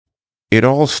It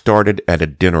all started at a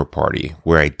dinner party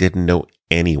where I didn't know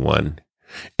anyone,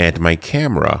 and my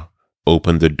camera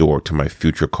opened the door to my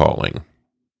future calling.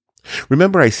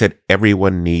 Remember I said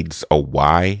everyone needs a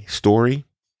why story?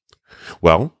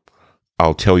 Well,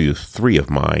 I'll tell you 3 of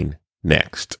mine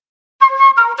next.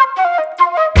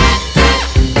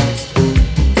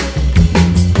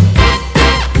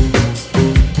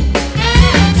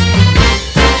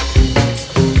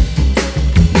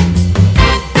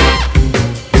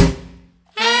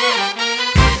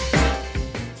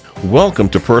 Welcome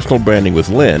to Personal Branding with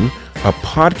Lynn, a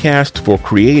podcast for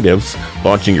creatives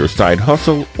launching your side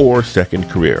hustle or second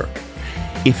career.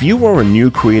 If you are a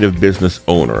new creative business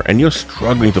owner and you're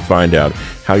struggling to find out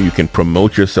how you can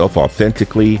promote yourself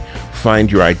authentically,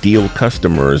 find your ideal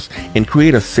customers, and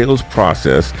create a sales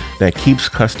process that keeps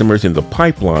customers in the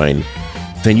pipeline,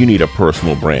 then you need a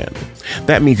personal brand.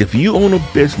 That means if you own a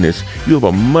business, you have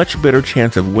a much better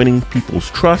chance of winning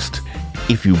people's trust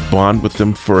if you bond with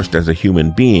them first as a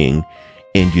human being,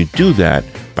 and you do that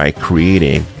by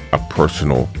creating a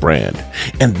personal brand.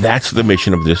 And that's the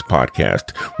mission of this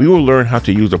podcast. We will learn how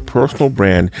to use a personal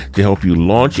brand to help you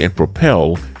launch and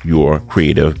propel your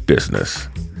creative business.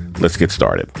 Let's get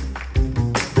started.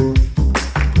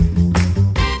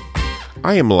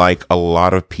 I am like a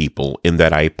lot of people in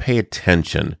that I pay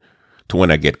attention to when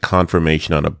I get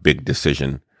confirmation on a big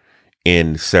decision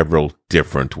in several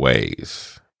different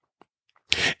ways.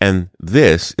 And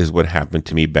this is what happened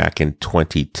to me back in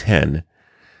 2010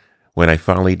 when I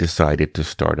finally decided to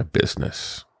start a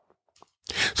business.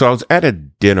 So I was at a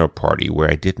dinner party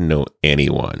where I didn't know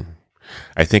anyone.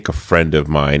 I think a friend of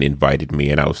mine invited me,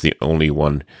 and I was the only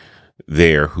one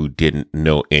there who didn't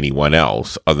know anyone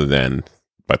else other than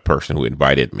the person who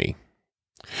invited me.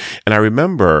 And I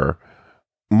remember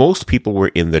most people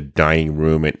were in the dining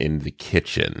room and in the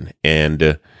kitchen,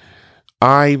 and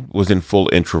I was in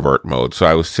full introvert mode, so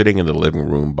I was sitting in the living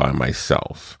room by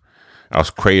myself. I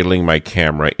was cradling my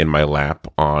camera in my lap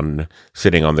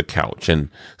sitting on the couch,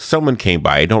 and someone came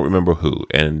by, I don't remember who,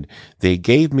 and they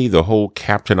gave me the whole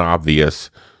Captain Obvious,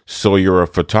 "So you're a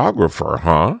photographer,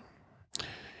 huh?"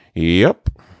 Yep.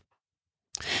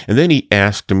 And then he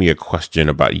asked me a question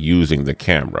about using the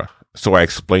camera, so I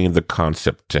explained the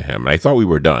concept to him, and I thought we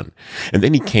were done. And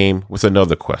then he came with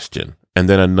another question, and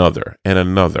then another, and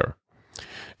another.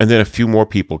 And then a few more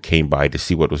people came by to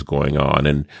see what was going on,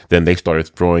 and then they started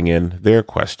throwing in their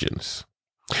questions.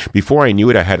 Before I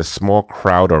knew it, I had a small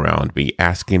crowd around me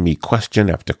asking me question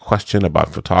after question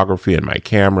about photography and my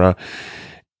camera,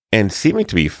 and seeming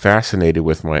to be fascinated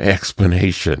with my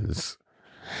explanations.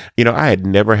 You know, I had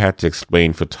never had to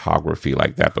explain photography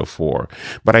like that before,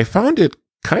 but I found it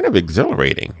kind of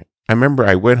exhilarating. I remember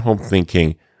I went home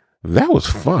thinking, that was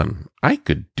fun. I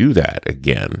could do that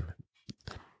again.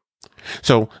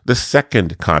 So the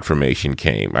second confirmation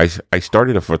came. I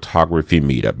started a photography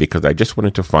meetup because I just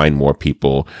wanted to find more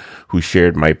people who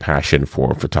shared my passion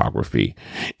for photography.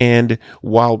 And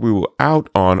while we were out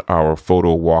on our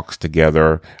photo walks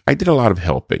together, I did a lot of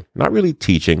helping, not really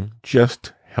teaching,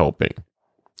 just helping.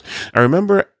 I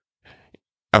remember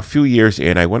a few years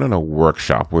in, I went on a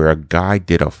workshop where a guy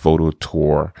did a photo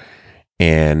tour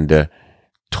and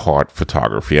taught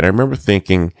photography. And I remember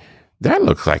thinking, that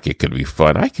looks like it could be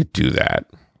fun. I could do that.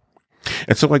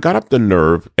 And so I got up the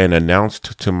nerve and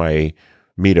announced to my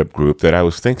meetup group that I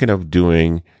was thinking of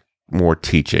doing more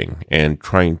teaching and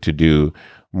trying to do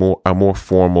a more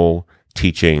formal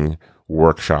teaching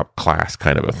workshop class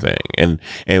kind of a thing. And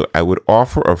I would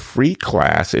offer a free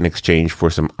class in exchange for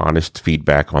some honest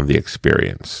feedback on the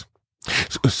experience.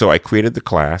 So I created the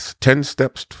class, 10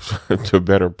 Steps to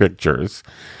Better Pictures.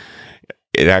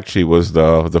 It actually was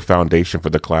the foundation for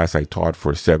the class I taught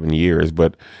for 7 years,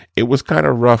 but it was kind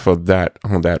of rough on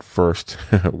that first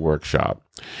workshop.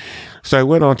 So I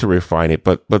went on to refine it,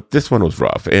 but this one was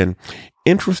rough. And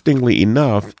interestingly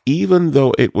enough, even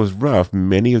though it was rough,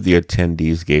 many of the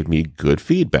attendees gave me good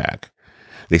feedback.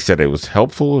 They said it was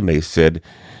helpful, and they said,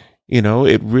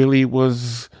 it really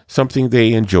was something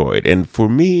they enjoyed. And for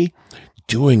me,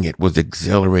 doing it was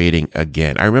exhilarating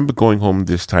again. I remember going home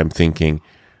this time thinking,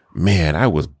 man, I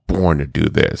was born to do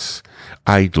this.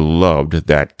 I loved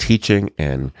that teaching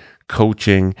and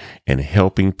coaching and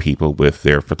helping people with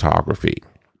their photography.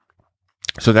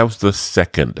 So that was the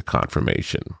second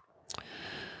confirmation.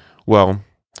 Well,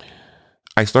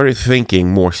 I started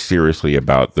thinking more seriously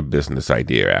about the business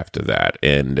idea after that.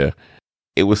 And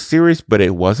it was serious, but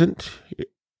it wasn't.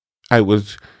 I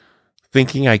was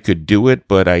thinking I could do it,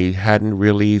 but I hadn't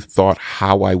really thought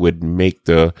how I would make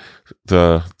the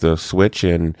switch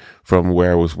and from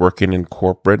where I was working in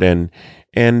corporate and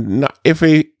And not, if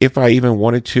I even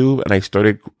wanted to, and I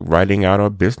started writing out a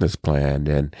business plan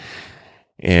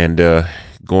and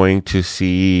going to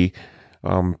see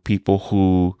people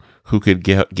who could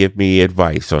give me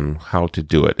advice on how to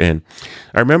do it. And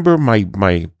I remember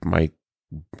my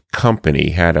company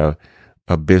had a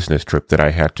business trip that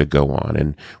I had to go on,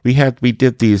 and we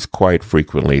did these quite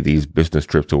frequently, these business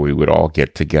trips where we would all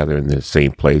get together in the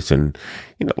same place, and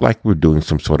like we're doing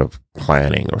some sort of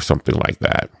planning or something like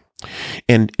that.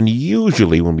 And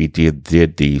usually when we did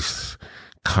these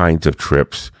kinds of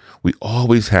trips, we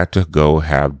always had to go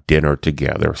have dinner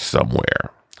together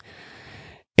somewhere.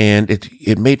 And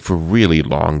it made for really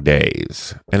long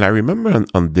days. And I remember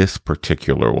on this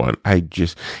particular one, I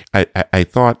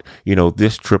thought,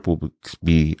 this trip will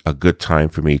be a good time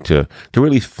for me to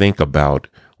really think about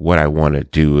what I want to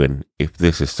do and if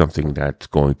this is something that's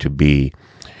going to be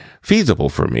feasible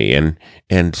for me.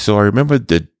 And so I remember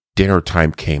the dinner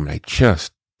time came and I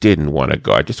just didn't want to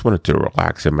go. I just wanted to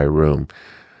relax in my room.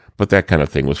 But that kind of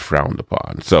thing was frowned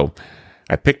upon. So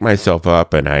I picked myself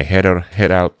up and I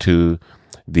head out to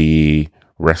the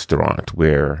restaurant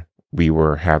where we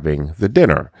were having the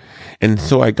dinner. And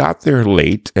so I got there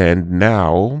late, and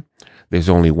now there's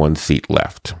only one seat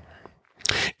left.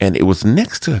 And it was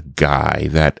next to a guy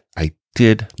that I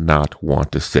did not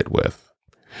want to sit with.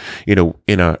 In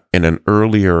an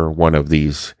earlier one of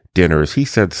these dinners, he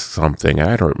said something.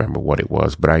 I don't remember what it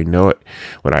was, but I know it.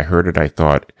 When I heard it, I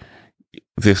thought,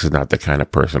 this is not the kind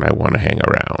of person I want to hang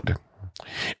around.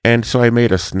 And so I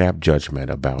made a snap judgment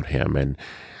about him. And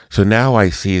so now I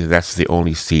see that's the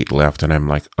only seat left. And I'm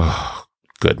like, oh,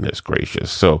 goodness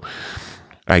gracious. So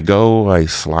I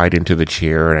slide into the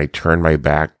chair and I turn my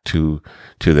back to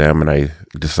them. And I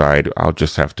decide I'll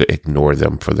just have to ignore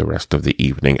them for the rest of the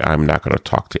evening. I'm not going to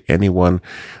talk to anyone.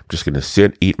 I'm just going to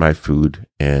sit, eat my food,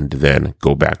 and then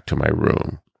go back to my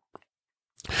room.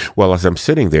 Well, as I'm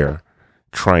sitting there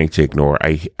trying to ignore,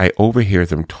 I overhear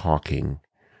them talking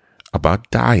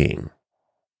about dying.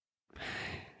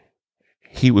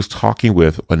 He was talking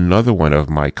with another one of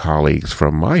my colleagues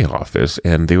from my office,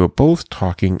 and they were both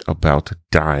talking about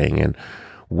dying and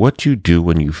what you do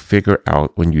when you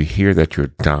hear that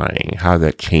you're dying, how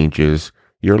that changes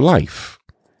your life.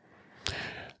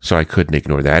 So I couldn't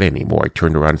ignore that anymore. I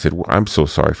turned around and said, well, I'm so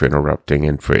sorry for interrupting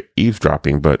and for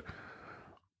eavesdropping, but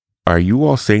are you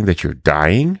all saying that you're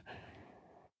dying?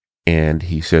 And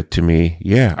he said to me,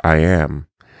 yeah, I am.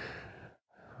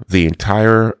 The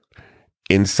entire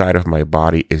inside of my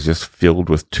body is just filled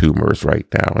with tumors right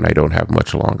now, and I don't have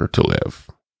much longer to live.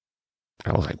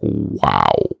 I was like,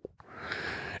 wow.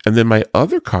 And then my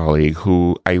other colleague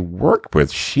who I worked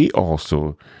with, she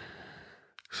also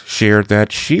shared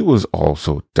that she was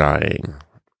also dying.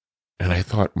 And I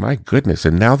thought, my goodness.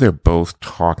 And now they're both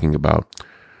talking about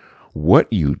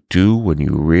what you do when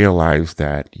you realize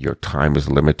that your time is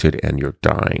limited and you're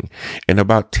dying, and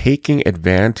about taking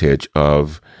advantage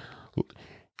of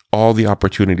all the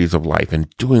opportunities of life and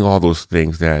doing all those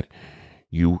things that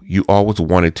you always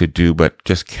wanted to do but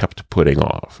just kept putting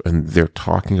off. And they're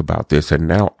talking about this, and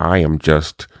now I'm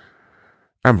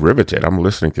riveted. I'm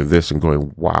listening to this and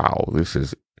going, wow, this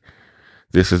is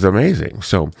amazing.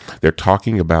 So they're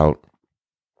talking about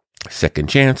second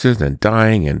chances and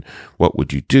dying and what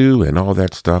would you do and all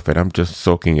that stuff, and I'm just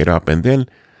soaking it up. And then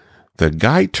the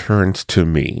guy turns to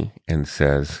me and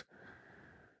says,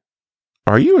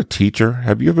 are you a teacher?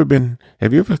 Have you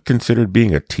ever considered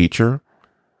being a teacher?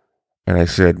 And I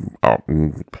said, oh,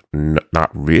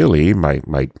 not really. My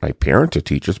parents are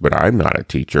teachers, but I'm not a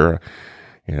teacher.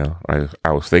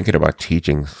 I was thinking about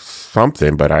teaching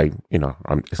something, but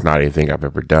it's not anything I've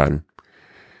ever done.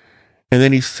 And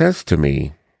then he says to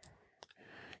me,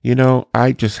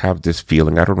 I just have this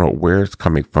feeling, I don't know where it's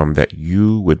coming from, that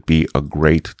you would be a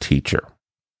great teacher.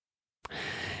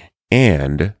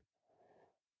 And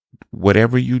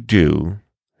whatever you do,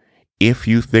 if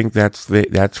you think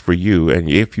that's for you, and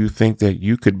if you think that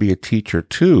you could be a teacher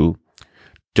too,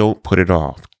 don't put it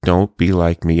off. Don't be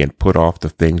like me and put off the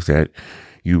things that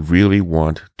you really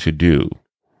want to do,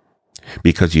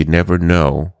 because you never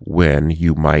know when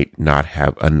you might not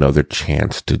have another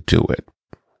chance to do it,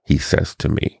 he says to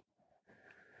me.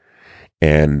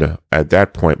 And at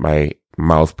that point, my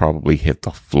mouth probably hit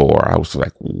the floor. I was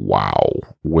like, wow,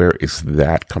 where is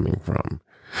that coming from?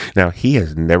 Now, he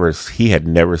had never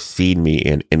seen me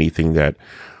in anything that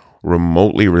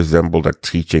remotely resembled a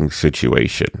teaching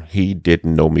situation. He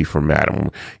didn't know me from Adam.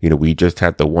 We just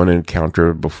had the one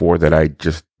encounter before that I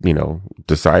just,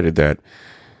 decided that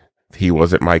he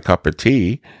wasn't my cup of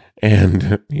tea.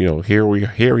 And,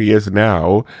 here he is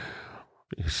now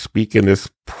speaking this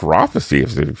prophecy,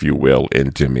 if you will,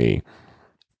 into me.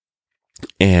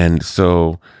 And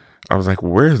so I was like,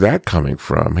 where's that coming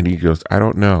from? And he goes, I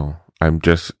don't know. I'm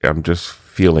just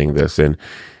feeling this. And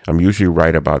I'm usually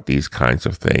right about these kinds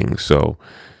of things. So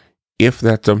if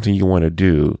that's something you want to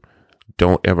do,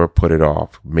 don't ever put it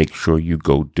off. Make sure you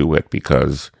go do it,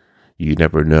 because you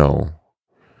never know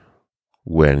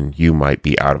when you might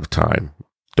be out of time.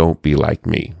 Don't be like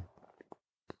me.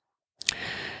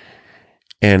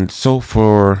 And so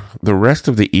for the rest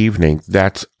of the evening,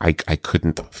 I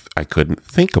couldn't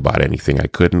think about anything.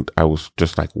 I was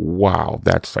just like, wow,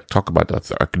 that's like, talk about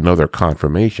another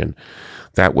confirmation.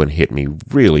 That one hit me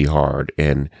really hard.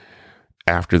 And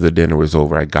after the dinner was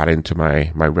over, I got into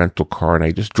my rental car and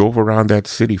I just drove around that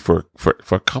city for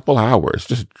a couple hours,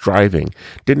 just driving.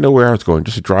 Didn't know where I was going,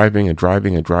 just driving and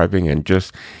driving and driving and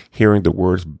just hearing the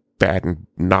words batting,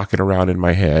 knocking around in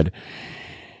my head.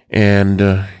 And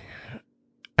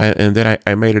then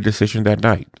I made a decision that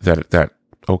night that,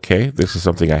 okay, this is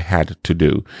something I had to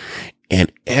do.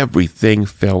 And everything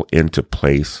fell into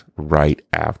place right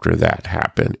after that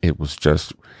happened. It was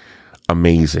just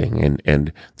amazing.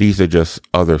 And these are just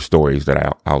other stories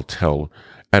that I'll tell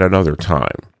at another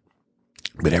time.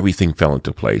 But everything fell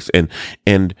into place. And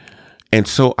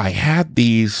so I had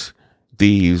these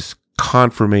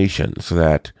confirmations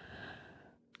that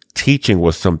teaching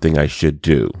was something I should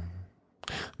do,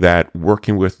 that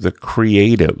working with the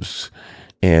creatives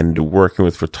and working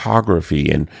with photography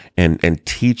and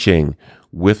teaching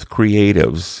with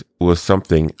creatives was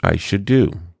something I should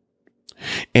do.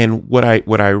 And what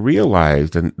I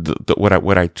realized, and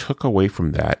what I took away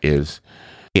from that is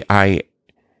I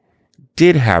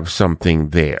did have something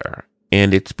there.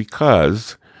 And it's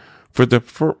because for the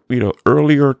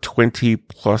earlier 20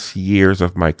 plus years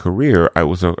of my career, I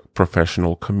was a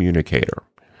professional communicator.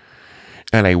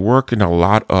 And I work in a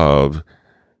lot of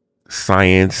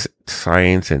science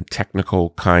and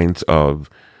technical kinds of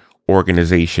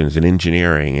organizations and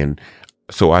engineering. And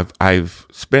so I've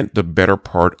spent the better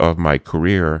part of my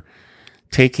career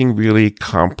taking really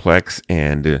complex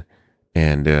and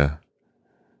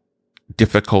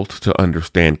difficult to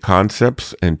understand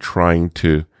concepts and trying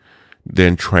to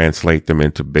then translate them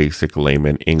into basic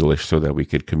layman English so that we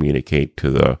could communicate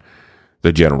to the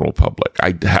general public.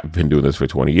 I have been doing this for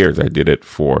 20 years. I did it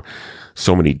for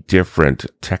so many different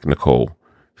technical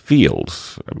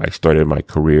fields. I started my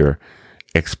career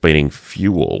explaining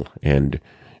fuel and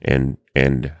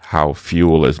how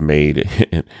fuel is made.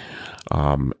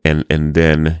 And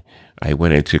then I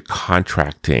went into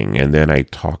contracting, and then I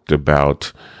talked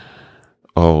about,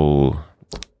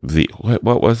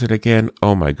 what was it again?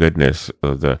 Oh my goodness,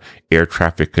 the air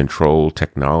traffic control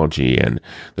technology and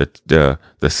the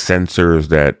sensors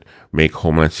that make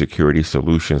Homeland Security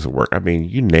solutions work. I mean,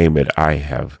 you name it, I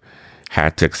have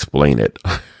had to explain it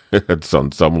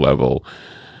on some level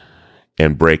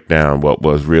and break down what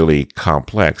was really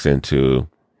complex into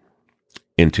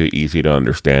easy to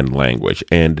understand language.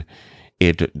 And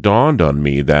it dawned on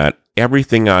me that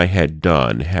everything I had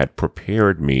done had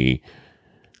prepared me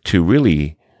to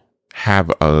really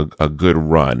have a good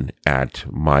run at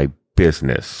my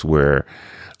business, where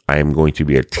I am going to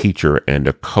be a teacher and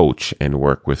a coach and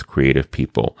work with creative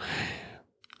people.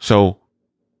 So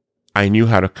I knew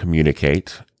how to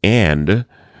communicate, and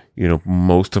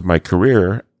most of my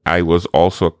career I was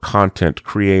also a content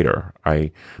creator.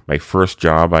 My first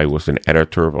job, I was an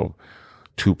editor of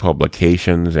 2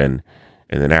 publications, and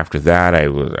then after that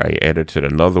I edited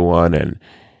another one,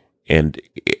 and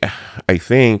I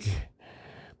think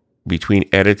between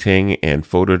editing and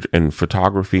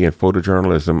photography and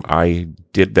photojournalism, I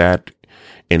did that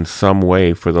in some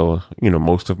way for the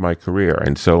most of my career.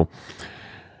 And so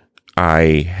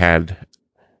I had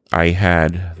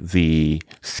the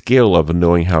skill of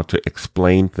knowing how to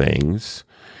explain things,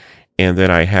 and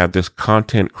then I had this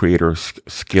content creator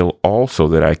skill also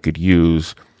that I could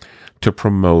use to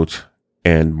promote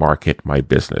and market my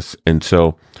business. And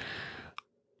so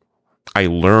I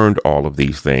learned all of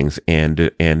these things,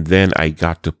 and then I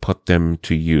got to put them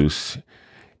to use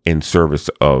in service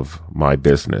of my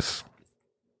business.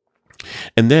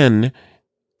 And then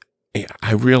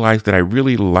I realized that I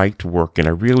really liked work, and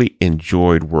I really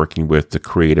enjoyed working with the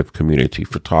creative community,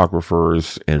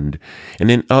 photographers and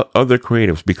then other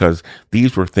creatives, because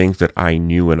these were things that I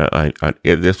knew, and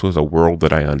this was a world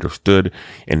that I understood,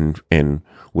 and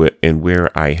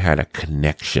where I had a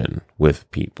connection with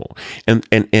people.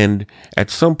 And at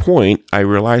some point I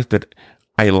realized that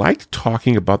I liked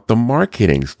talking about the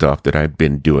marketing stuff that I've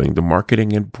been doing, the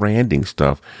marketing and branding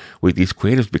stuff with these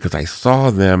creatives, because I saw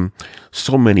them,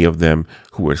 so many of them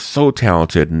who were so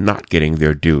talented, not getting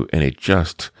their due. And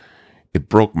it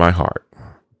broke my heart.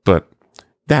 But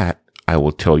that I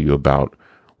will tell you about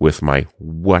with my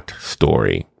what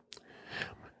story.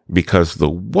 Because the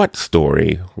what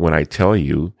story, when I tell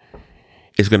you,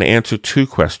 is going to answer two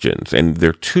questions. And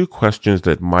they're two questions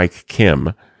that Mike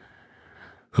Kim,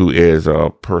 who is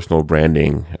a personal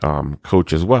branding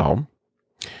coach as well,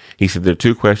 he said there are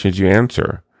two questions you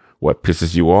answer. What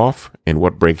pisses you off and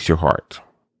what breaks your heart?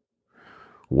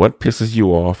 What pisses you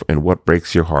off and what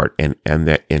breaks your heart? And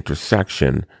that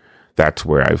intersection, that's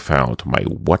where I found my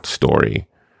what story,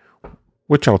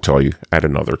 which I'll tell you at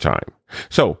another time.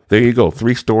 So there you go.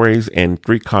 3 stories and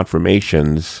 3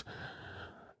 confirmations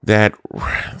that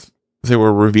they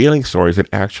were revealing stories that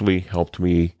actually helped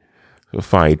me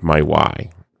find my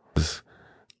why.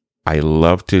 I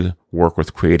love to work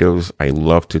with creatives. I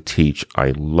love to teach.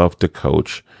 I love to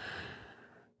coach.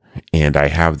 And I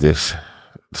have this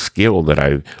skill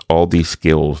all these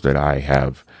skills that I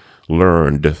have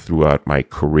learned throughout my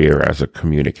career as a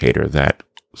communicator that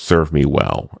serve me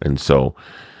well. And so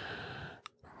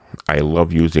I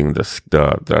love using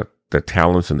the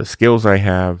talents and the skills I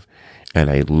have, and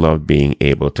I love being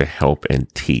able to help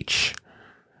and teach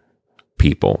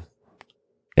people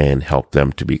and help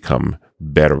them to become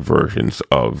better versions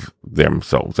of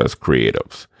themselves as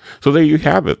creatives. So there you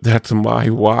have it. That's my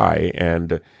why.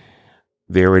 And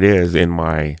there it is in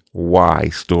my why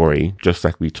story, just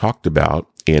like we talked about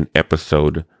in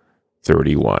episode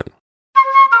 31.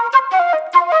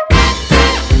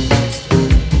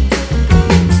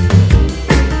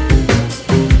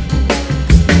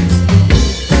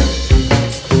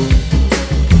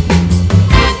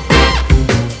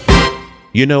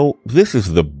 You know, this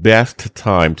is the best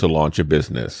time to launch a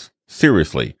business.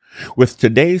 Seriously. With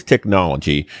today's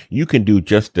technology, you can do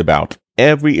just about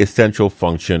every essential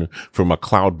function from a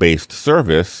cloud-based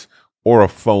service or a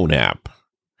phone app.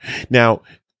 Now,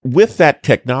 with that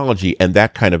technology and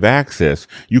that kind of access,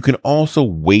 you can also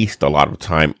waste a lot of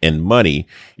time and money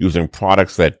using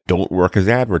products that don't work as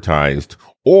advertised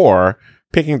or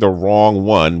picking the wrong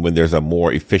one when there's a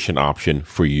more efficient option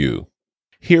for you.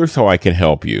 Here's how I can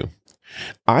help you.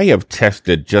 I have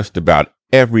tested just about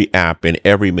every app in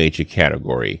every major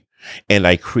category, and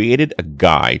I created a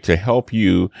guide to help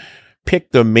you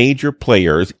pick the major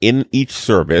players in each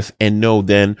service and know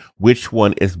then which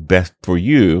one is best for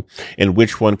you and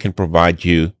which one can provide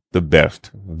you the best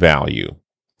value.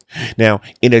 Now,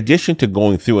 in addition to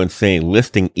going through and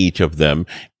listing each of them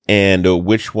and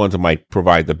which ones might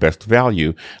provide the best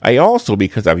value, I also,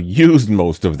 because I've used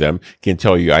most of them, can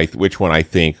tell you which one I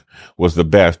think was the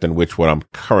best and which one I'm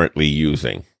currently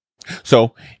using.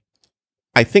 So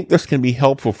I think this can be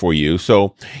helpful for you.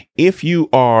 So if you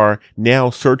are now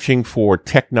searching for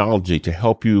technology to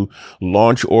help you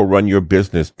launch or run your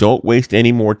business, don't waste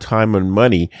any more time and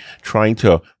money trying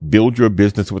to build your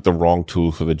business with the wrong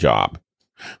tools for the job.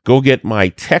 Go get my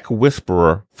Tech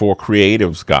Whisperer for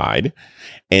Creatives guide,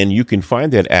 and you can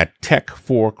find that at Tech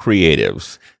for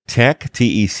Creatives, Tech,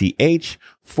 T-E-C-H,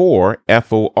 for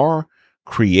F-O-R,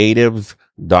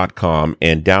 creatives.com,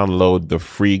 and download the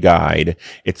free guide.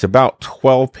 It's about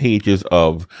 12 pages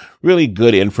of really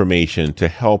good information to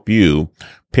help you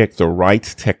pick the right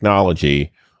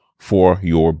technology for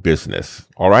your business.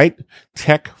 All right?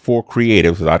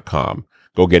 techforcreatives.com.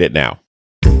 Go get it now.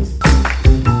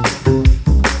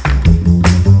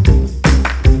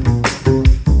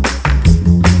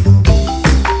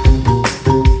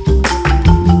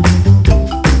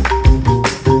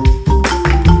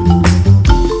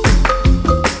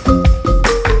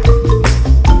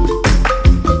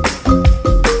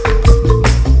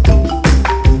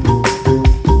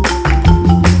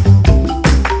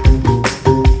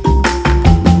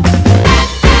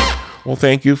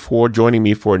 Thank you for joining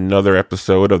me for another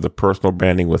episode of the Personal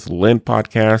Branding with Lynn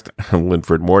podcast. I'm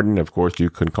Linford Morton. Of course, you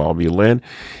can call me Lynn.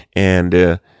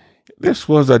 And this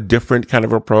was a different kind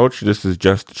of approach. This is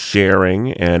just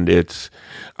sharing, and it's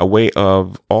a way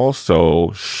of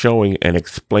also showing and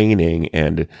explaining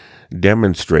and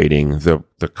demonstrating the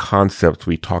concepts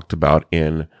we talked about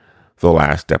in the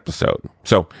last episode.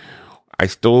 So I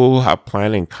still have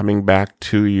planning coming back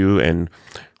to you and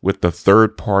with the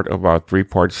third part of our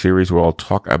 3-part series where I'll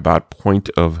talk about point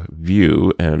of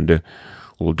view, and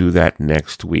we'll do that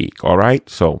next week. All right.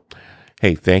 So,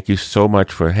 hey, thank you so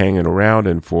much for hanging around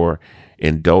and for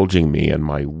indulging me in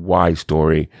my why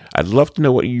story. I'd love to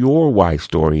know what your why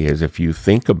story is. If you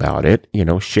think about it,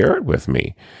 share it with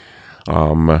me.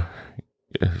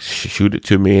 Shoot it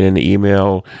to me in an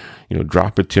email,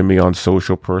 drop it to me on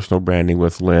social, Personal Branding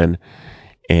with Lynn.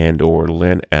 Or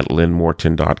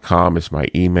lynn@lynnmorton.com is my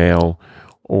email,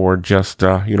 or just,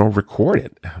 record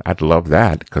it. I'd love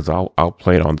that because I'll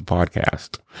play it on the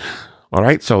podcast. All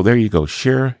right. So there you go.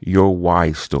 Share your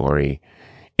why story.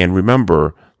 And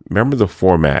remember, remember the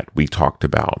format we talked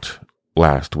about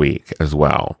last week as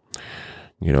well.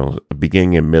 You know, a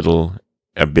beginning and middle,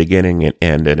 a beginning and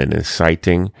end, and an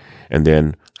inciting, and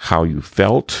then how you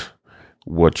felt,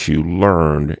 what you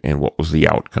learned, and what was the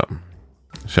outcome.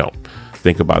 So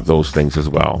think about those things as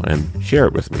well and share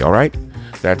it with me. All right.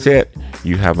 That's it.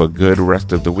 You have a good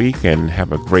rest of the week and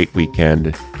have a great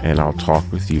weekend. And I'll talk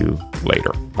with you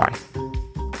later. Bye.